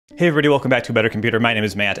Hey everybody, welcome back to A Better Computer. My name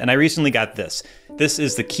is Matt, and I recently got this. This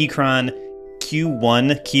is the Keychron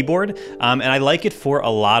Q1 keyboard, and I like it for a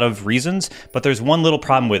lot of reasons, but there's one little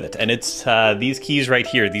problem with it, and it's these keys right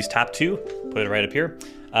here, these top two. Put it right up here.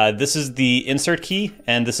 This is the insert key,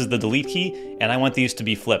 and this is the delete key, and I want these to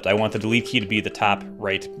be flipped. I want the delete key to be the top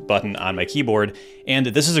right button on my keyboard, and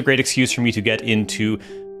this is a great excuse for me to get into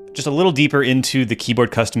just a little deeper into the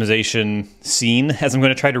keyboard customization scene, as I'm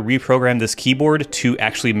going to try to reprogram this keyboard to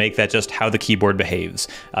actually make that just how the keyboard behaves.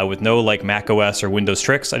 With no like Mac OS or Windows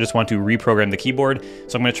tricks, I just want to reprogram the keyboard.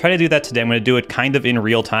 So I'm going to try to do that today. I'm going to do it kind of in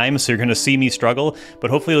real time, so you're going to see me struggle, but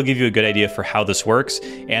hopefully it'll give you a good idea for how this works.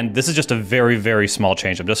 And this is just a very, very small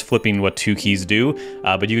change. I'm just flipping what two keys do,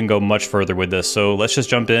 but you can go much further with this. So let's just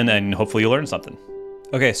jump in and hopefully you'll learn something.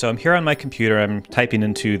 Okay, so I'm here on my computer. I'm typing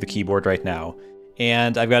into the keyboard right now.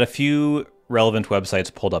 And I've got a few relevant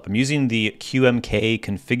websites pulled up. I'm using the QMK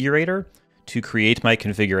Configurator to create my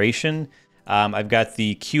configuration. I've got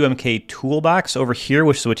the QMK Toolbox over here,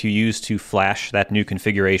 which is what you use to flash that new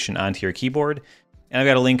configuration onto your keyboard. And I've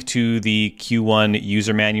got a link to the Q1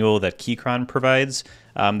 user manual that Keychron provides.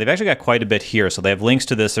 They've actually got quite a bit here, so they have links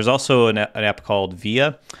to this. There's also an app called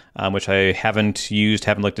Via, which I haven't used,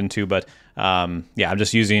 haven't looked into, but yeah, I'm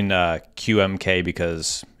just using QMK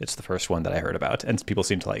because it's the first one that I heard about, and people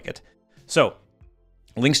seem to like it. So,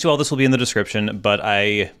 links to all this will be in the description, but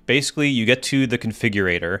you get to the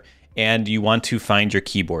configurator, and you want to find your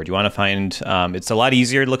keyboard. You want to find, it's a lot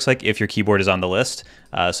easier, it looks like, if your keyboard is on the list.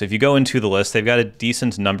 So if you go into the list, they've got a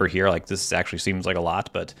decent number here. Like, this actually seems like a lot,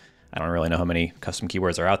 but I don't really know how many custom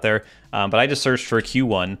keyboards are out there. But I just searched for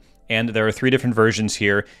Q1, and there are 3 different versions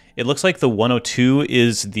here. It looks like the 102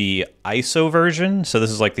 is the ISO version, so this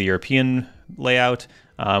is like the European layout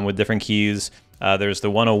with different keys. There's the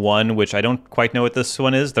 101, which I don't quite know what this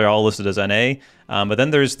one is. They're all listed as NA. But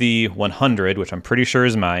then there's the 100, which I'm pretty sure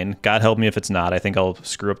is mine. God help me if it's not. I think I'll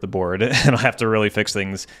screw up the board, and I'll have to really fix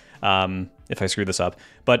things if I screw this up.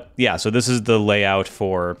 But yeah, so this is the layout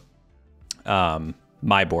for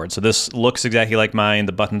my board. So this looks exactly like mine.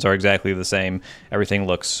 The buttons are exactly the same. Everything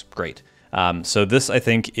looks great. So this, I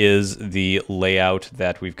think, is the layout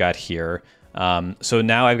that we've got here. So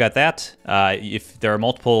now I've got that. If there are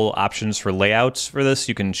multiple options for layouts for this,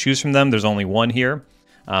 you can choose from them. There's only one here.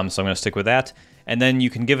 So I'm going to stick with that. And then you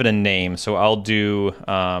can give it a name. So I'll do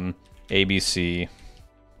ABC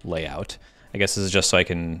layout. I guess this is just so I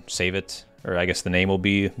can save it, or I guess the name will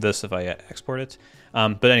be this if I export it.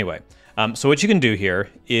 But anyway, so what you can do here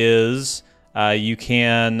is you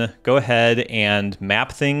can go ahead and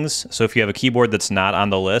map things. So if you have a keyboard that's not on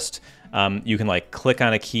the list, you can like click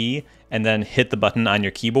on a key and then hit the button on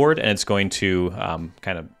your keyboard, and it's going to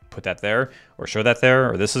kind of put that there or show that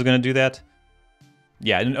there, or this is going to do that.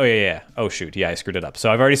 Yeah, oh yeah. Oh shoot, yeah, I screwed it up.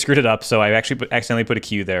 So I've already screwed it up, so I actually accidentally put a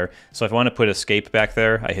Q there. So if I want to put escape back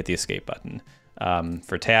there, I hit the escape button.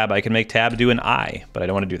 For tab, I can make tab do an I, but I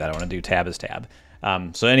don't want to do that. I want to do tab as tab.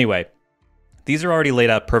 So anyway, these are already laid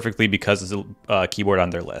out perfectly because it's a keyboard on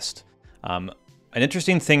their list. An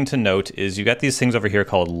interesting thing to note is you got these things over here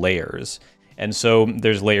called layers. And so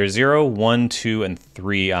there's layer 0, 1, 2, and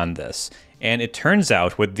 3 on this. And it turns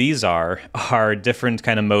out what these are different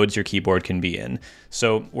kind of modes your keyboard can be in.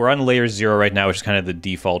 So we're on layer 0 right now, which is kind of the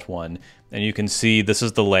default one. And you can see this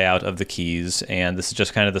is the layout of the keys, and this is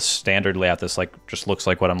just kind of the standard layout. This just looks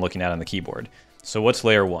like what I'm looking at on the keyboard. So what's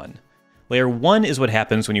layer 1? Layer 1 is what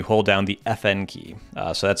happens when you hold down the FN key.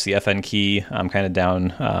 So that's the FN key kind of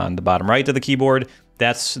down on the bottom right of the keyboard.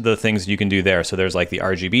 That's the things you can do there. So there's like the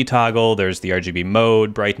RGB toggle, there's the RGB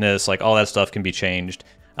mode, brightness, like all that stuff can be changed.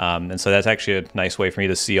 And so that's actually a nice way for me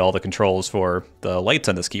to see all the controls for the lights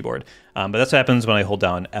on this keyboard. But that's what happens when I hold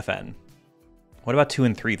down FN. What about 2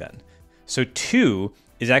 and 3 then? So 2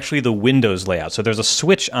 is actually the Windows layout. So there's a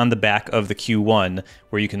switch on the back of the Q1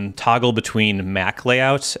 where you can toggle between Mac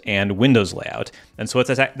layout and Windows layout. And so what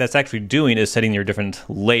that's actually doing is setting your different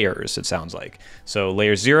layers, it sounds like. So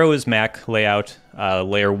layer 0 is Mac layout.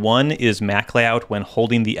 Layer 1 is Mac layout when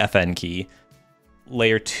holding the FN key.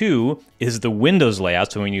 Layer 2 is the Windows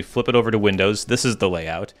layout. So when you flip it over to Windows, this is the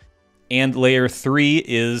layout. And layer 3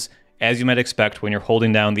 is, as you might expect, when you're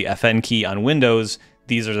holding down the FN key on Windows,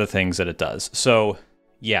 these are the things that it does. So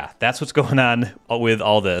yeah, that's what's going on with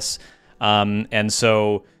all this. And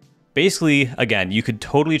so basically, again, you could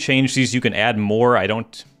totally change these. You can add more. I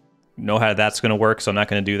don't know how that's going to work, so I'm not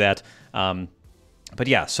going to do that. But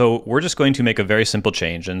yeah, so we're just going to make a very simple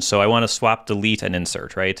change. And so I want to swap delete and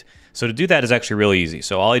insert, right? So to do that is actually really easy.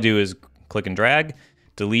 So all I do is click and drag.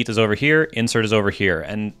 Delete is over here. Insert is over here.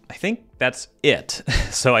 And I think that's it.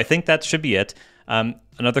 So I think that should be it.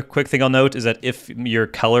 Another quick thing I'll note is that if your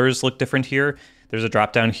colors look different here, There's a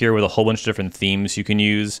drop down here with a whole bunch of different themes you can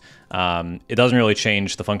use. It doesn't really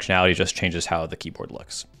change the functionality, it just changes how the keyboard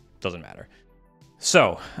looks. Doesn't matter.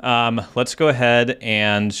 So let's go ahead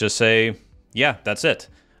and just say, yeah, that's it.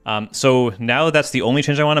 So now that's the only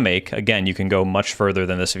change I want to make. Again, you can go much further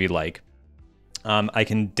than this if you'd like. I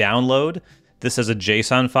can download this as a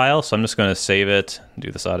JSON file, so I'm just going to save it,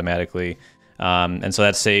 do this automatically. And so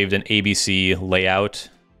that's saved in ABC layout.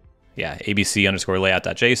 Yeah, ABC underscore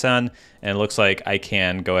layout.json. And it looks like I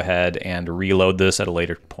can go ahead and reload this at a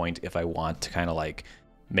later point if I want to kind of like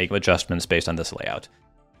make adjustments based on this layout.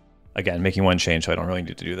 Again, making one change, so I don't really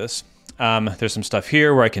need to do this. There's some stuff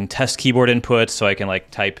here where I can test keyboard input, so I can like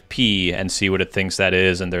type P and see what it thinks that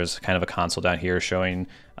is, and there's kind of a console down here showing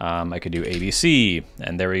I could do ABC,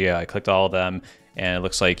 and there we go. I clicked all of them, and it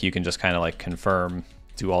looks like you can just kind of like confirm,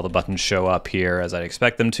 do all the buttons show up here as I'd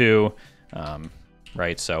expect them to,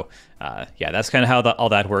 right? So yeah, that's kind of how all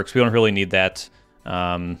that works. We don't really need that.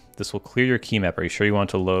 This will clear your keymap. Are you sure you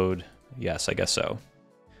want to load? Yes, I guess so.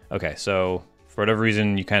 Okay, so for whatever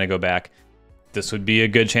reason, you kind of go back. This would be a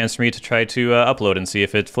good chance for me to try to upload and see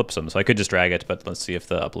if it flips them. So I could just drag it, but let's see if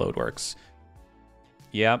the upload works.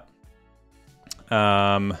 Yep.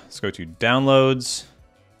 Let's go to downloads,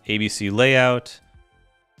 ABC layout,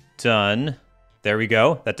 done. There we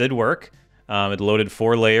go, that did work. It loaded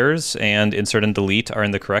 4 layers, and insert and delete are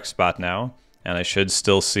in the correct spot now. And I should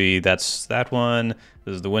still see that's that one.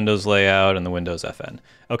 This is the Windows layout and the Windows FN.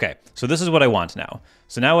 Okay, so this is what I want now.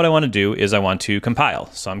 So now what I want to do is I want to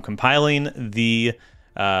compile. So I'm compiling the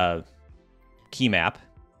keymap,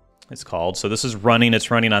 it's called. So this is running,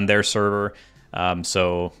 it's running on their server.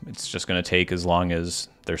 So it's just going to take as long as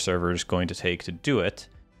their server is going to take to do it.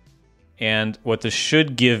 And what this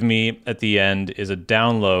should give me at the end is a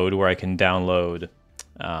download where I can download.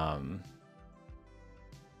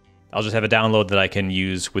 I'll just have a download that I can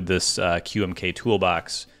use with this QMK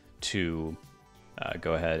Toolbox to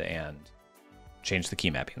go ahead and change the key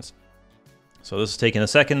mappings. So this is taking a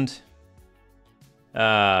second.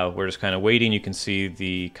 We're just kind of waiting. You can see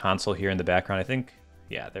the console here in the background, I think.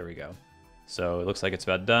 Yeah, there we go. So it looks like it's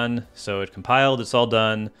about done. So it compiled, it's all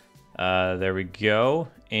done. There we go.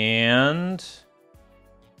 And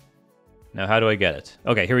now how do I get it?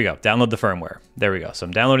 Okay, here we go. Download the firmware. There we go. So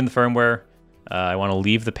I'm downloading the firmware. I want to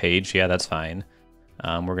leave the page. Yeah, that's fine.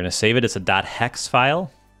 We're going to save it. It's a .hex file.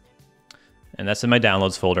 And that's in my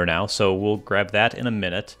downloads folder now. So we'll grab that in a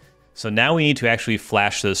minute. So now we need to actually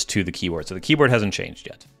flash this to the keyboard. So the keyboard hasn't changed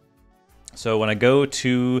yet. So when I go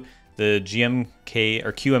to the GMK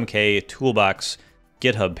or QMK Toolbox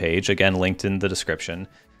GitHub page, again, linked in the description,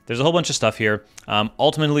 there's a whole bunch of stuff here.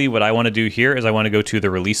 Ultimately, what I want to do here is I want to go to the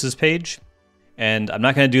releases page. And I'm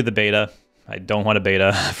not going to do the beta. I don't want a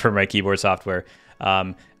beta for my keyboard software.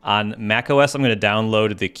 On macOS, I'm going to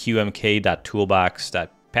download the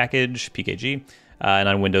qmk.toolbox.package, PKG. And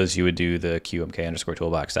on Windows, you would do the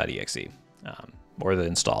qmk_toolbox.exe, or the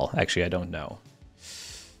install. Actually, I don't know.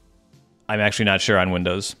 I'm actually not sure on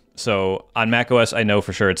Windows. So on macOS, I know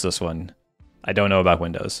for sure it's this one. I don't know about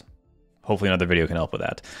Windows. Hopefully another video can help with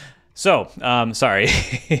that. So, sorry.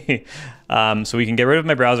 So we can get rid of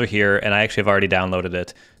my browser here, and I actually have already downloaded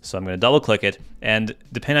it. So I'm going to double click it, and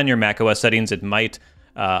depending on your macOS settings, it might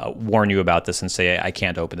warn you about this and say, I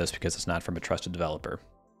can't open this because it's not from a trusted developer.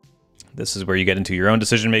 This is where you get into your own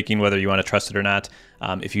decision making, whether you want to trust it or not.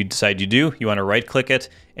 If you decide you do, you want to right click it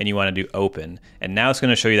and you want to do open. And now it's going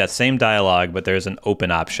to show you that same dialog, but there's an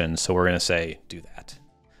open option. So we're going to say do that.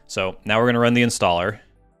 So now we're going to run the installer.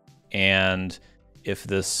 And if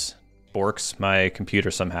this borks my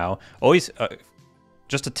computer somehow, always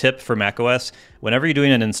just a tip for macOS, whenever you're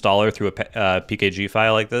doing an installer through a PKG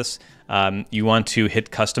file like this, you want to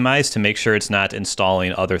hit customize to make sure it's not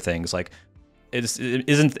installing other things. Like it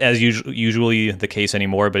isn't as usually the case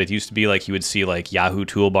anymore, but it used to be like you would see like Yahoo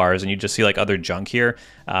toolbars and you just see like other junk here,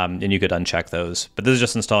 and you could uncheck those. But this is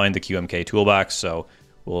just installing the QMK Toolbox, so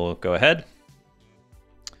we'll go ahead.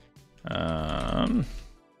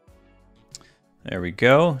 There we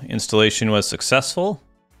go. Installation was successful.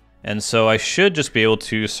 And so I should just be able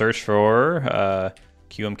to search for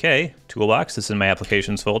QMK Toolbox. This is in my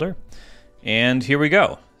applications folder. And here we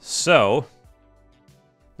go. So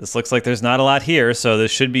this looks like there's not a lot here, so this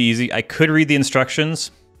should be easy. I could read the instructions.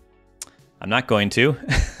 I'm not going to.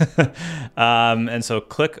 And so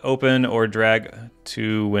click open or drag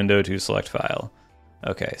to window to select file.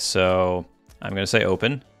 Okay, so I'm going to say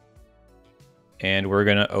open. And we're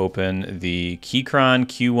going to open the Keychron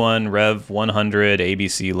Q1 Rev 100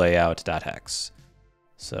 ABC layout.hex.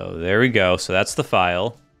 So there we go. So that's the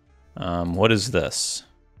file. What is this?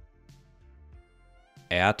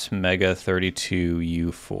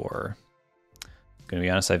 @mega32u4. gonna be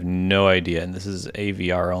honest, I have no idea, and this is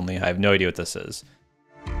AVR only. I have no idea what this is.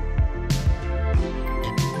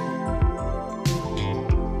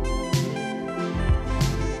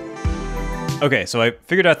 Okay, so I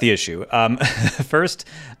figured out the issue. First,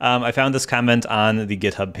 I found this comment on the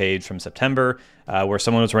GitHub page from September where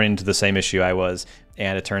someone was running into the same issue I was,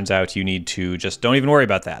 and it turns out you need to just don't even worry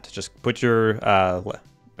about that. Just put your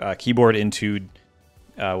keyboard into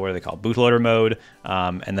what are they called? Bootloader mode,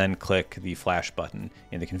 and then click the flash button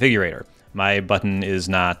in the configurator. My button is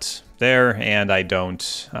not there, and I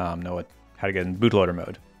don't know how to get in bootloader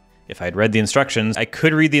mode. If I had read the instructions, I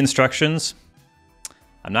could read the instructions.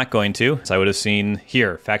 I'm not going to, so I would have seen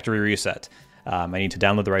here, factory reset. I need to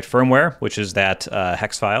download the right firmware, which is that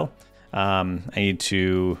hex file. I need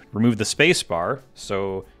to remove the space bar.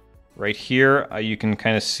 So right here, you can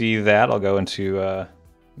kind of see that. I'll go into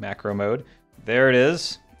macro mode. There it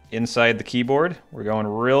is, inside the keyboard. We're going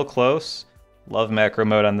real close. Love macro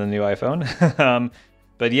mode on the new iPhone.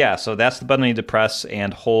 But yeah, so that's the button I need to press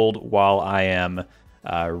and hold while I am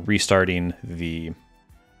restarting the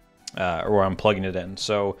or I'm plugging it in.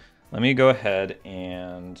 So let me go ahead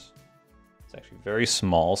and it's actually very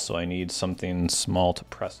small, so I need something small to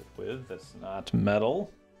press it with that's not metal.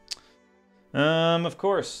 Of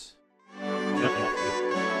course.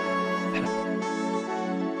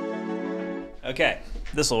 Okay,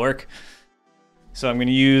 this will work. So I'm going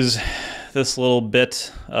to use this little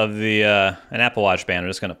bit of the an Apple Watch band. I'm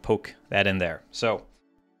just going to poke that in there. So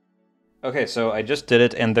okay, so I just did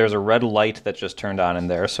it, and there's a red light that just turned on in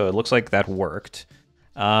there, so it looks like that worked.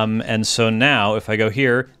 And so now, if I go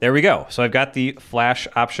here, there we go. So I've got the flash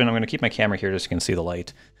option. I'm going to keep my camera here just so you can see the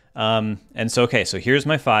light. And so, okay, so here's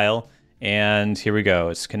my file, and here we go.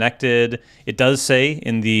 It's connected. It does say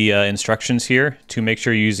in the instructions here to make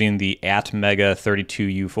sure you're using the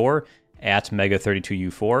 @mega32u4,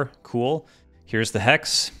 @mega32u4. Cool. Here's the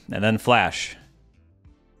hex, and then flash.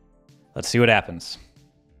 Let's see what happens.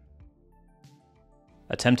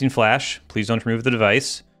 Attempting flash. Please don't remove the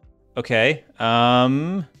device. Okay.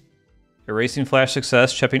 Erasing flash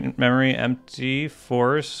success. Checking memory empty.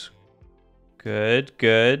 Force. Good,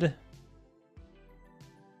 good.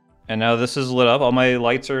 And now this is lit up. All my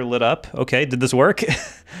lights are lit up. Okay, did this work?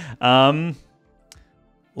 Let's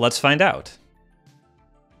find out.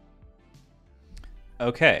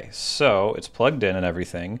 Okay, so it's plugged in and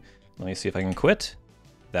everything. Let me see if I can quit.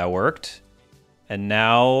 That worked. And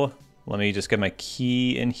now let me just get my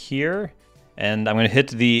key in here, and I'm going to hit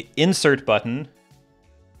the insert button.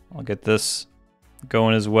 I'll get this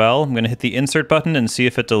going as well. I'm going to hit the insert button and see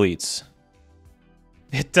if it deletes.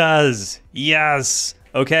 It does! Yes!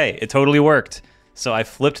 Okay, it totally worked. So I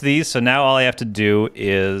flipped these, so now all I have to do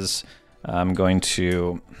is I'm going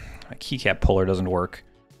to... My keycap puller doesn't work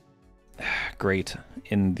great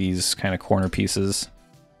in these kind of corner pieces.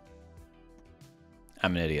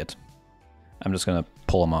 I'm an idiot. I'm just going to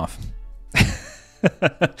pull them off.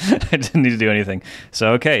 I didn't need to do anything.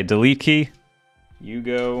 So, okay, delete key. You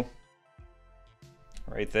go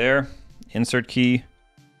right there. Insert key.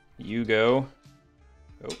 You go.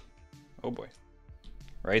 Oh boy.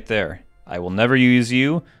 Right there. I will never use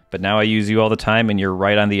you, but now I use you all the time, and you're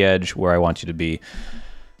right on the edge where I want you to be.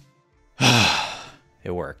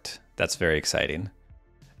 It worked. That's very exciting.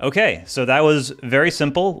 Okay, so that was very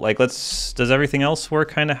simple. Like, does everything else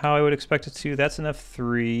work kind of how I would expect it to? That's an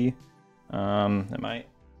F3. Yeah,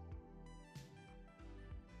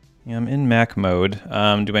 I'm in Mac mode.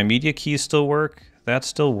 Do my media keys still work? That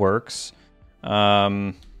still works.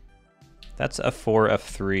 That's F4,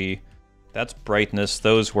 F3. That's brightness.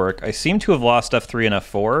 Those work. I seem to have lost F3 and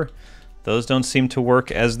F4. Those don't seem to work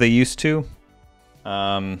as they used to. So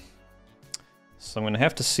I'm going to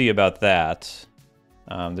have to see about that.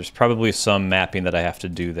 There's probably some mapping that I have to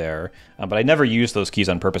do there, but I never use those keys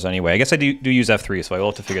on purpose anyway. I guess I do use F3, so I will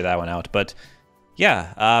have to figure that one out. But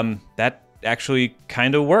yeah, that actually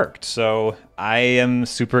kind of worked. So I am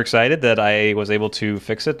super excited that I was able to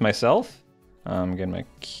fix it myself. Getting my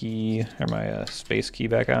key, or my space key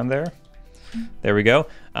back on there. There we go.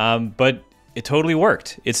 But it totally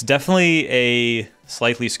worked. It's definitely a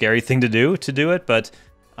slightly scary thing to do it, but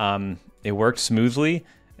it worked smoothly.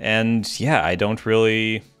 And yeah, I didn't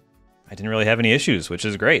really have any issues, which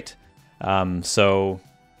is great. So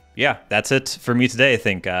yeah, that's it for me today, I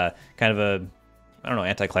think. Kind of a, I don't know,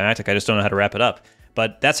 anticlimactic. I just don't know how to wrap it up.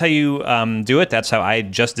 But that's how you do it. That's how I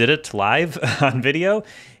just did it live on video.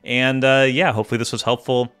 And yeah, hopefully this was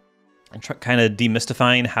helpful and kind of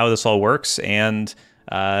demystifying how this all works. And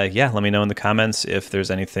yeah, let me know in the comments if there's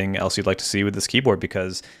anything else you'd like to see with this keyboard,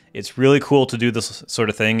 because it's really cool to do this sort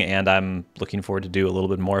of thing, and I'm looking forward to do a little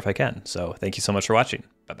bit more if I can. So thank you so much for watching.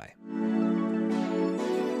 Bye-bye.